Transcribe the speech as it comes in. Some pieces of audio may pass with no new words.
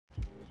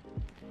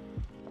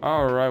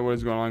Alright, what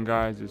is going on,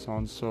 guys? It's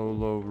Han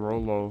Solo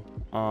Rolo.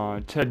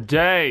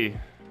 Today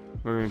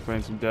we're gonna be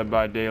playing some Dead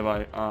by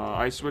Daylight.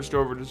 I switched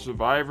over to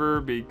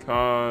Survivor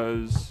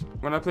because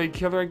when I play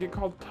Killer I get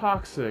called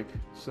toxic.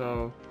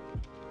 So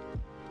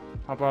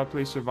how about I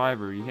play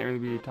Survivor? You can't really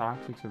be a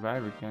toxic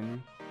survivor,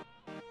 can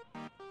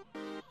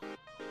you?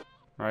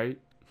 Right?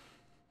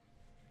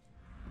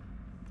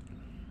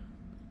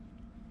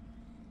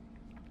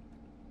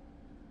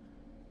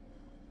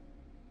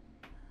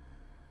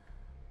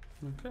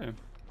 Okay.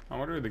 I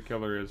wonder who the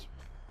killer is.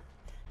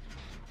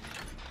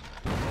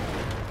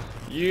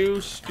 You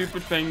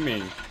stupid thing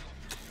me.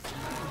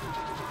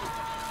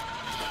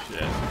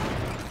 Shit.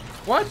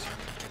 What?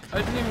 I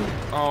didn't even...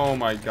 Oh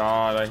my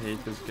god, I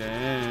hate this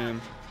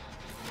game.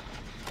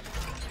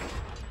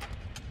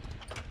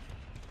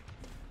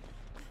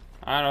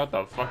 I don't know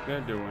what the fuck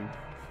they're doing.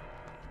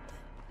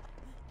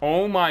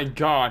 Oh my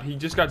god, he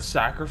just got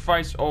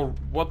sacrificed? Oh,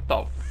 what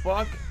the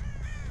fuck?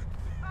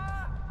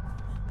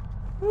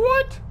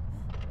 What?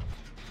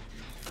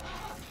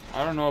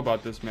 I don't know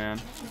about this,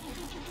 man.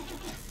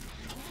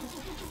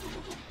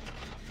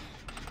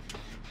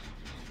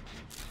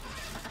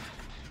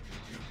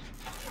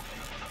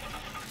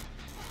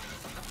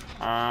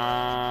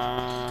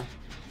 Are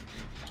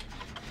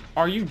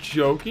you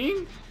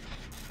joking?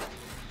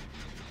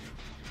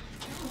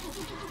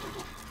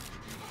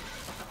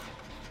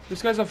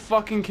 This guy's a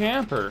fucking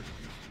camper.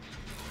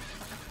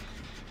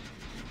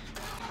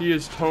 He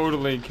is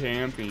totally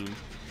camping.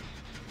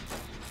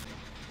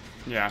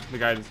 Yeah, the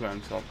guy just let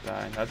himself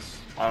die.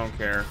 I don't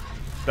care.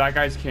 That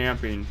guy's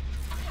camping.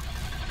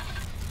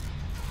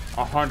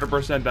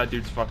 100% that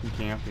dude's fucking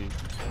camping.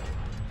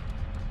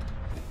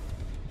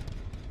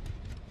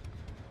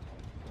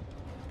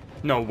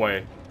 No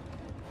way.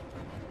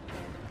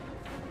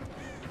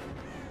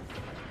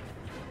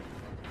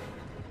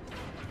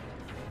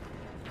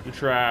 You're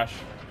trash.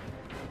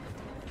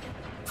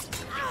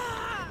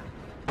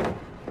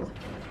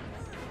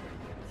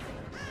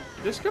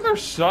 This killer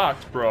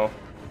sucks, bro.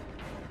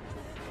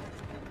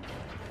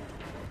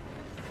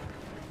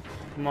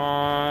 Come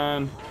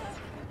on.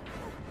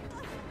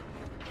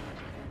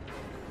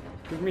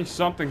 Give me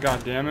something,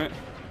 goddammit.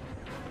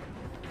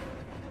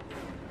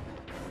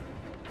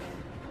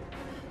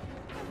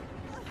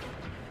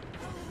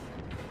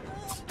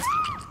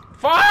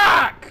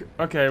 Fuck!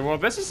 Okay, well,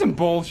 this is some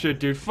bullshit,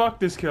 dude. Fuck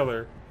this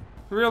killer.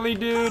 Really,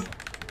 dude?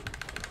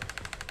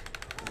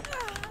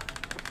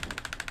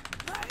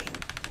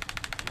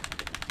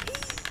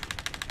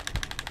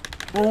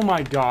 Oh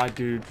my god,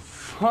 dude.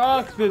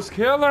 Fuck this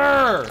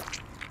killer!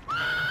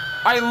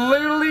 I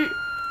literally...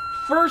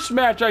 First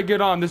match I get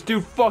on, this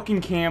dude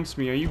fucking camps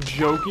me. Are you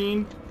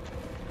joking?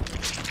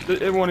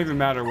 It won't even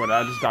matter what,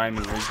 I just die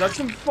anyways. That's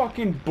some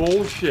fucking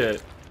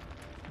bullshit.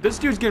 This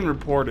dude's getting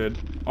reported.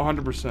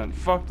 100%.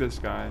 Fuck this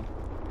guy.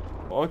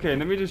 Okay,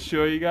 let me just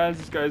show you guys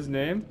this guy's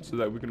name so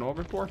that we can all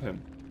report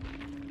him.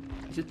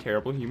 He's a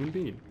terrible human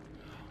being.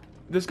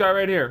 This guy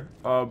right here.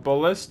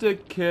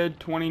 Ballistic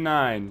Kid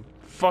 29.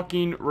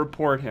 Fucking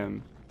report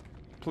him.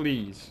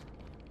 Please.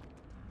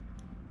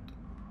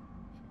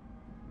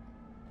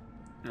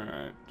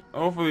 Alright.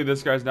 Hopefully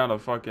this guy's not a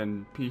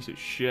fucking piece of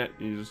shit.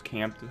 He just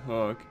camped the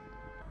hook.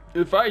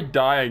 If I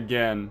die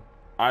again,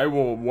 I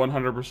will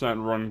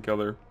 100% run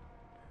killer.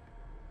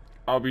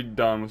 I'll be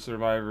done with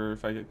Survivor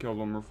if I get killed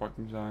one more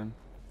fucking time.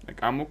 Like,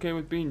 I'm okay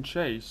with being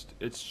chased.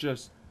 It's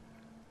just...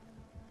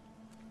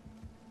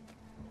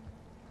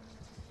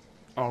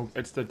 Oh,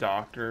 it's the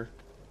doctor.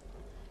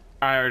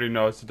 I already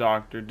know it's the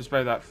doctor. Just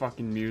by that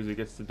fucking music,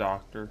 it's the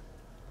doctor.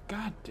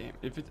 God damn.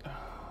 If it's...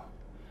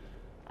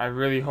 I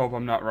really hope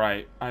I'm not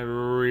right. I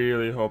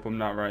really hope I'm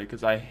not right,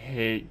 because I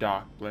hate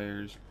doc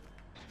players.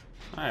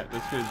 Alright,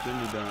 let's get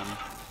Jimmy done.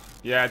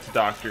 Yeah, it's a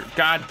doctor.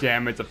 God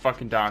damn, it's a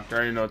fucking doctor. I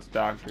already know it's a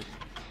doctor.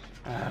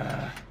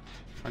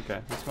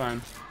 Okay, that's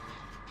fine.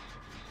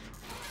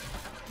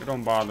 It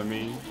don't bother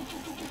me.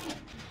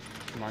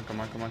 Come on,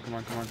 come on, come on, come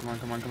on, come on, come on,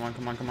 come on, come on,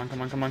 come on, come on,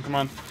 come on, come on, come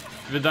on.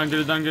 Get it done, get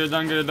it done, get it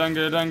done, get it done,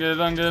 get it done, get it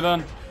done, get it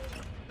done.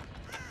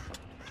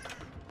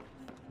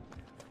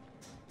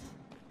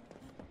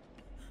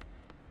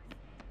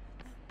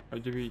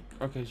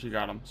 Okay, she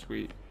got him.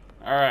 Sweet.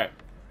 Alright.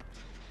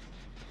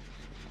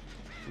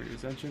 Wait,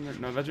 is that generator?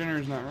 No, that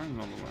generator's not running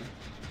all the way.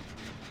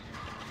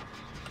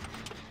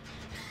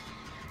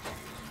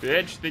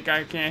 Bitch, think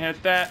I can't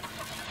hit that?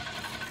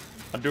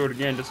 I'll do it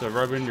again just to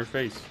rub it in your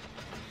face.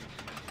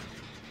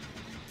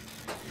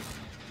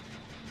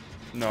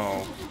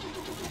 No.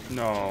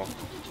 No.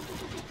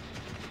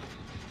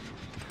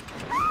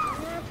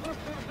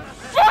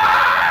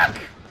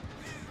 Fuck!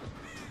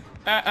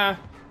 No,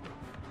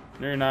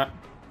 you're not.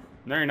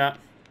 No, you're not.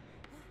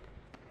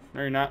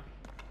 No, you're not.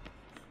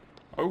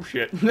 Oh,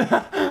 shit.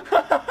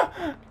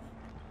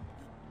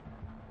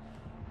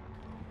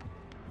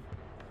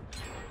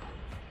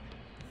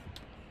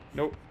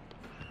 Nope.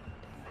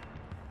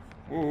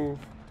 Ooh.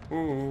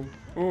 Ooh.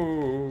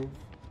 Ooh.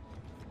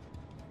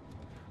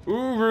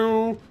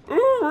 Uru.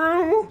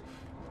 Uru.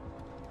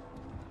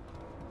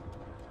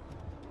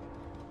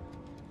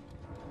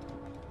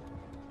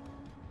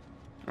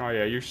 Oh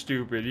yeah, you're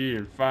stupid. You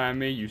didn't find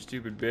me, you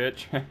stupid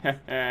bitch.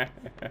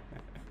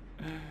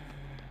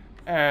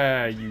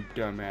 Ah, you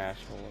dumb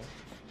asshole.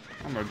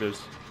 I'm gonna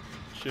just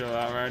chill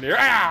out right here.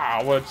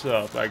 Ah, what's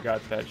up? I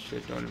got that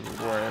shit. Don't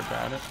even worry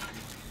about it.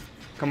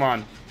 Come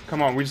on.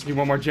 Come on. We just need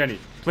one more Jenny.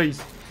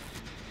 Please.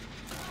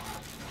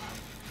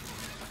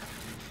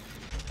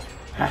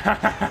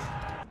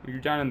 You're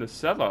down in the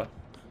cellar.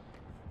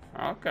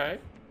 Okay.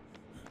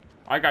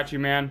 I got you,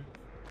 man.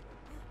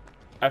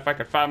 If I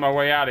could find my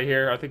way out of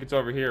here, I think it's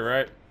over here,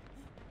 right?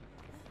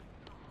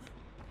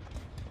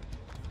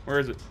 Where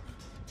is it?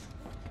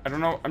 I don't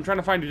know. I'm trying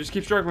to find you. Just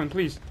keep struggling,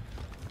 please.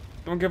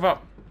 Don't give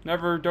up.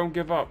 Never don't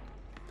give up.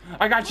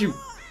 I got you.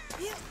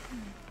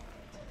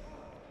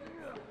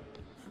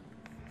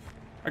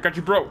 I got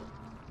you, bro.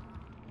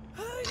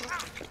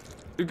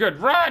 You're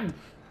good. Run!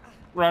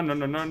 Run. No,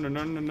 no, no, no,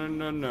 no, no,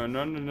 no, no, no,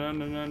 no, no,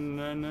 no,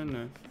 no, no,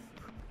 no.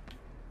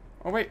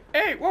 Oh, wait.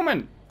 Hey,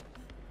 woman!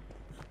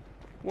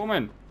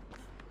 Woman.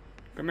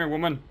 Come here,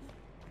 woman.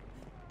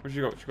 Where'd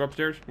she go? She go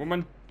upstairs?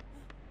 Woman?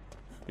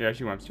 Yeah,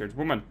 she went upstairs.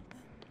 Woman.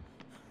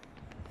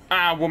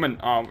 Ah, woman.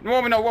 Oh,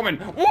 woman, no, woman.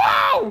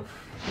 Whoa!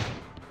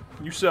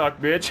 You suck,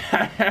 bitch.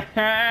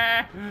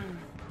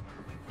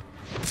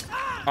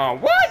 Oh,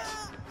 what?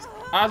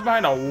 I was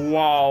behind a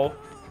wall.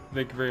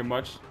 Thank you very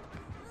much.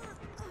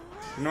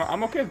 You know,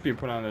 I'm okay with being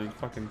put on a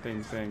fucking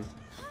thing.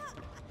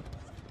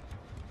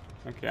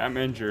 Okay, I'm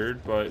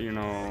injured, but, you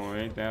know,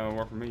 ain't that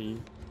work for me.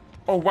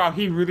 Oh, wow,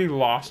 he really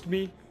lost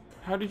me?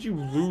 How did you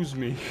lose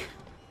me?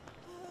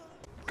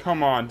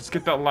 Come on, just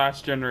get that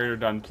last generator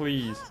done,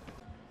 please.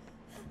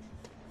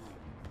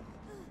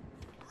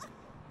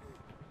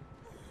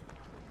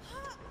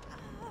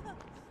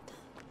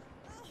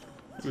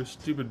 You a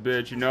stupid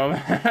bitch, you know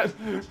that?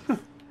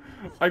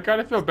 I kind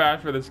of feel bad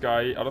for this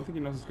guy. I don't think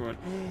he knows what's going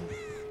on.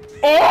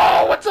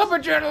 Oh, what's up,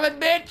 adrenaline,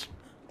 bitch?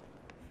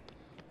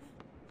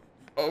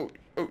 Oh,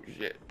 oh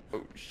shit.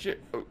 Oh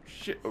shit. Oh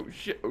shit. Oh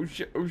shit. Oh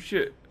shit. Oh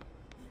shit.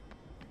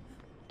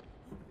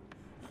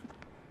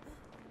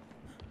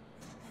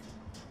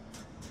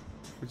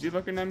 Was he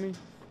looking at me?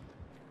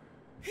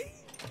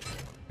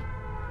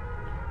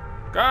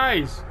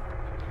 Guys!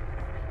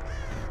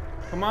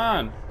 Come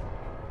on!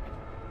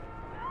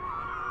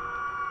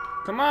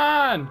 Come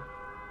on!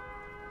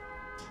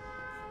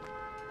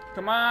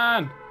 Come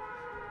on!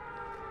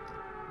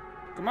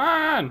 Come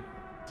on!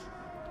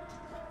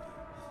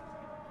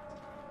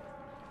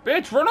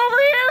 Bitch, run over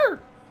here!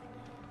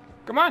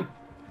 Come on!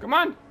 Come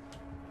on!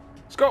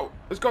 Let's go!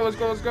 Let's go! Let's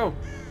go! Let's go!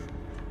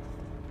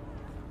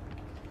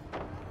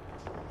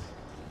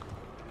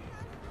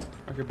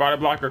 Okay, body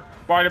blocker.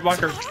 Body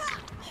blocker.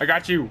 I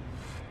got you.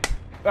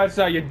 That's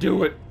how you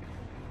do it.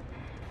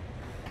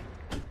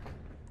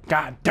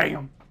 God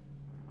damn.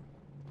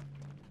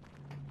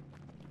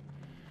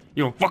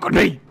 You don't fuck with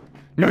me.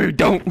 No, you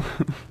don't.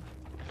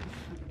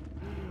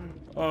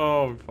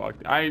 Oh, fuck.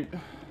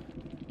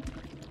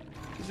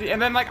 See,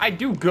 and then, like, I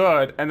do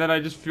good, and then I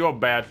just feel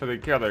bad for the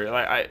killer.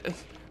 Like,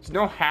 there's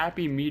no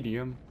happy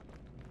medium.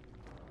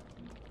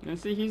 And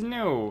see, he's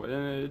new.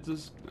 And it's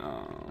just,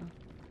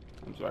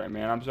 I'm sorry,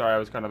 man. I'm sorry I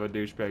was kind of a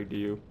douchebag to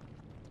you.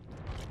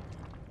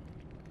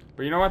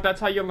 But you know what? That's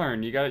how you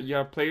learn. You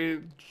gotta play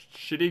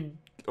shitty,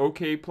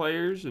 okay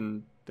players,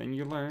 and then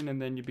you learn,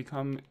 and then you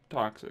become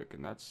toxic,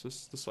 and that's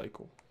just the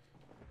cycle.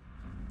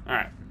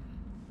 Alright.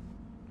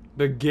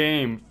 The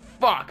game.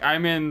 Fuck!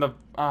 I'm in the...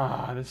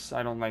 I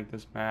don't like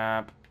this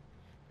map.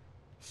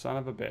 Son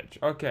of a bitch.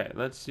 Okay,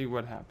 let's see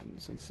what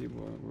happens. Let's see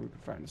where we can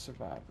find a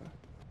survivor.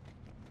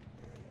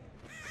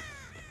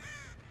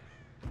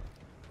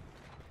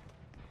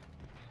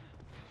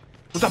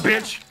 What's up,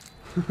 bitch?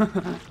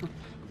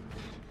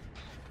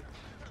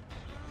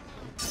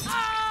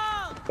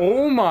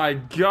 Oh my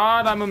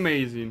god, I'm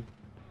amazing.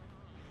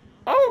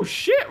 Oh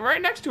shit,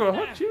 right next to a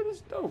hook, too. That's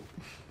dope.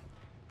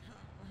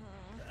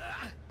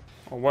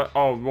 Oh, what?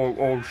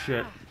 Oh,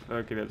 shit.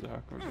 Okay, there's a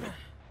hook. Okay.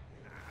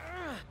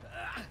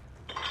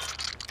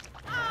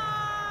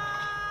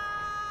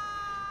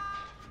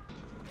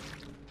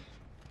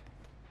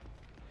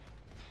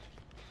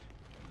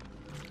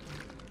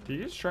 Did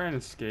you just try and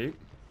escape?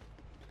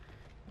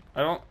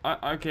 I'm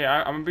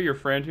gonna be your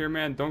friend here,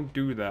 man. Don't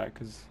do that,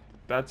 because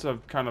that's a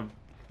kind of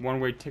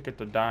one-way ticket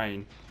to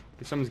dying.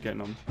 Okay, someone's getting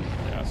them.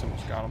 Yeah,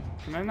 someone's got them.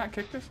 Can I not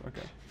kick this?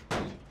 Okay.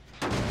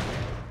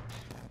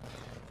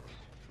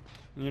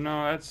 You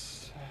know,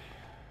 that's...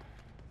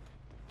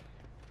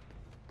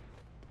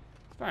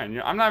 It's fine. You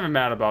know, I'm not even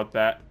mad about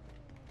that.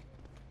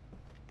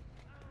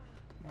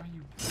 Why are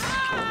you...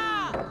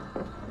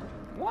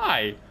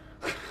 Why?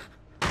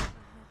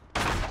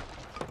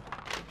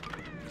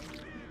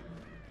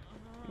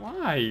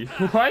 Why?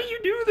 Why do you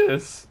do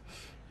this?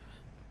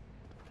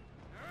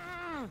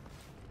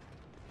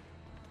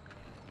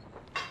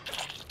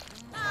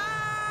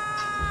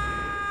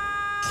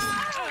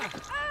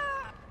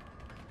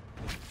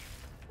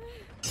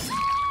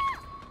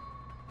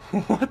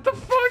 What the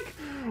fuck?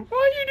 Why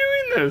are you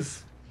doing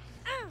this?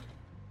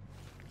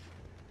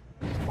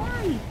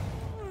 Why?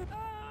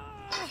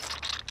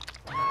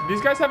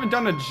 These guys haven't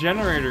done a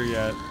generator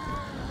yet.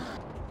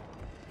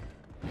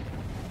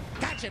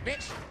 Gotcha,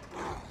 bitch.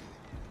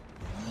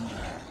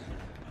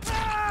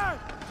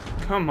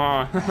 Come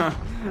on.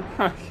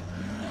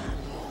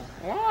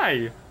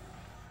 Why?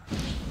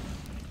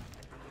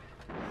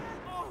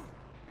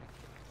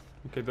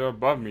 Okay, they're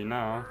above me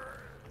now.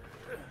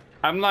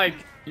 I'm like,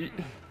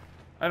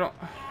 I don't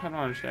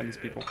understand these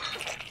people.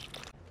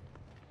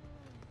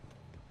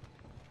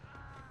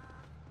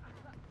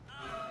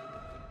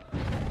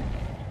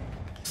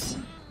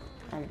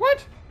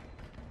 What?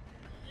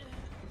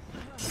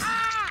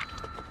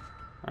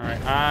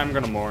 Alright, I'm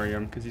gonna Mori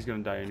him because he's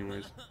gonna die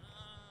anyways.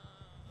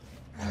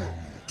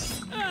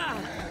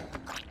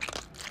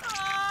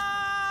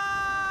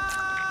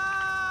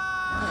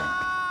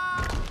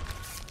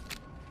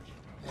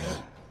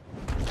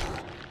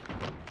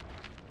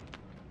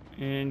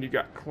 And you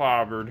got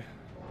clobbered.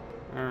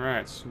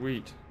 Alright,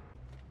 sweet.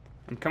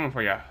 I'm coming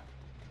for ya.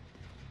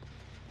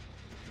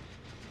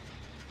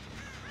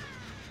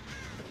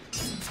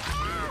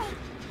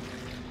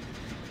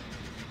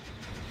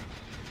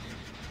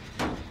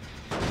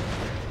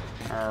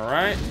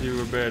 Alright,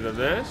 do a bit of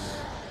this.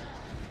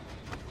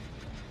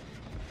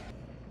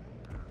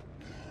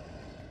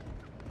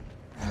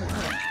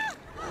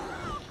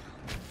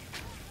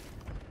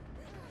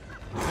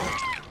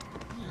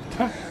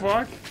 The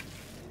fuck?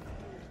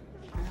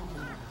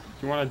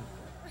 You wanna...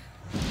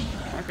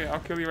 Okay, I'll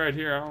kill you right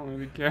here. I don't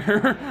really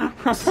care.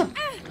 What the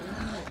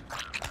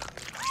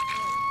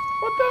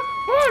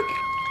fuck?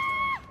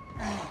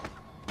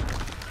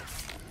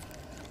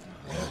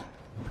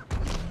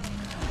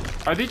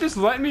 Are they just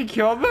letting me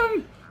kill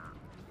them?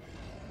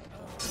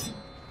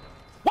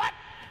 What?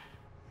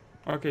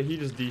 Okay, he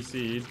just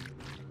DC'd.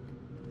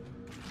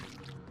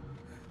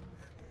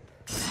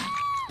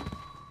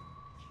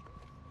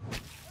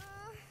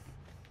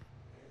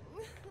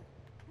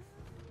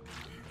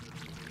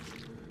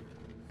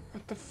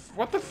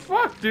 What the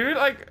fuck, dude?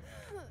 Like,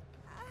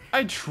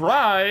 I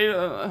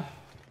tried.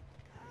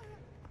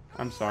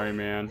 I'm sorry,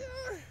 man.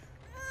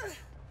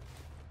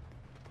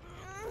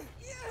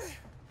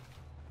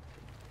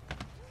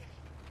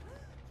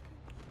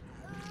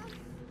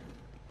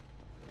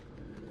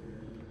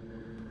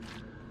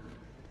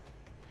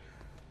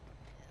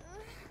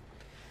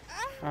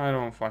 I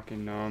don't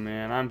fucking know,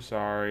 man. I'm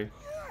sorry.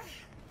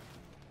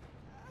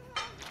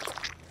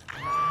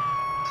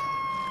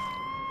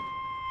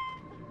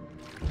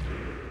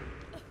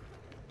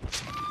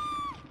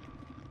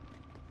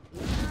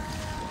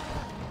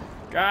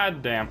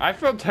 God damn. I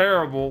feel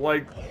terrible.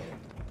 Like,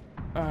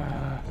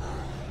 alright,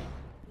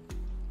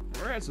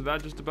 so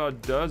that just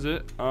about does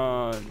it.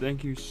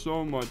 Thank you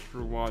so much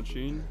for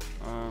watching.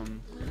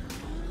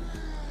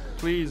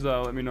 Please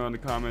let me know in the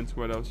comments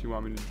what else you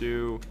want me to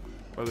do,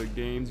 other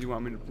games you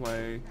want me to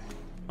play.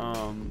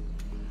 I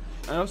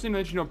also need to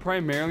let you know,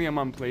 primarily I'm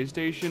on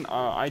PlayStation.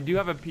 I do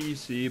have a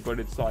PC, but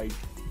it's like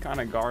kind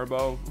of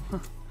garbo.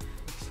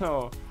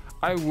 So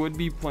I would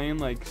be playing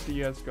like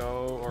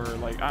CSGO or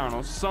like, I don't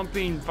know,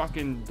 something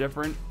fucking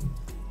different.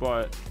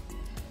 But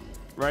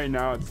right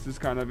now it's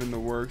just kind of in the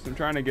works. I'm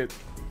trying to get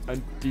a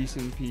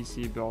decent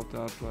PC built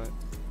up, but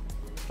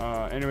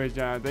anyways,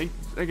 yeah, thank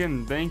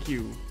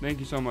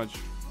you so much.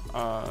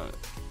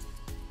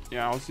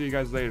 Yeah, I'll see you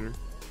guys later.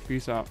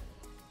 Peace out.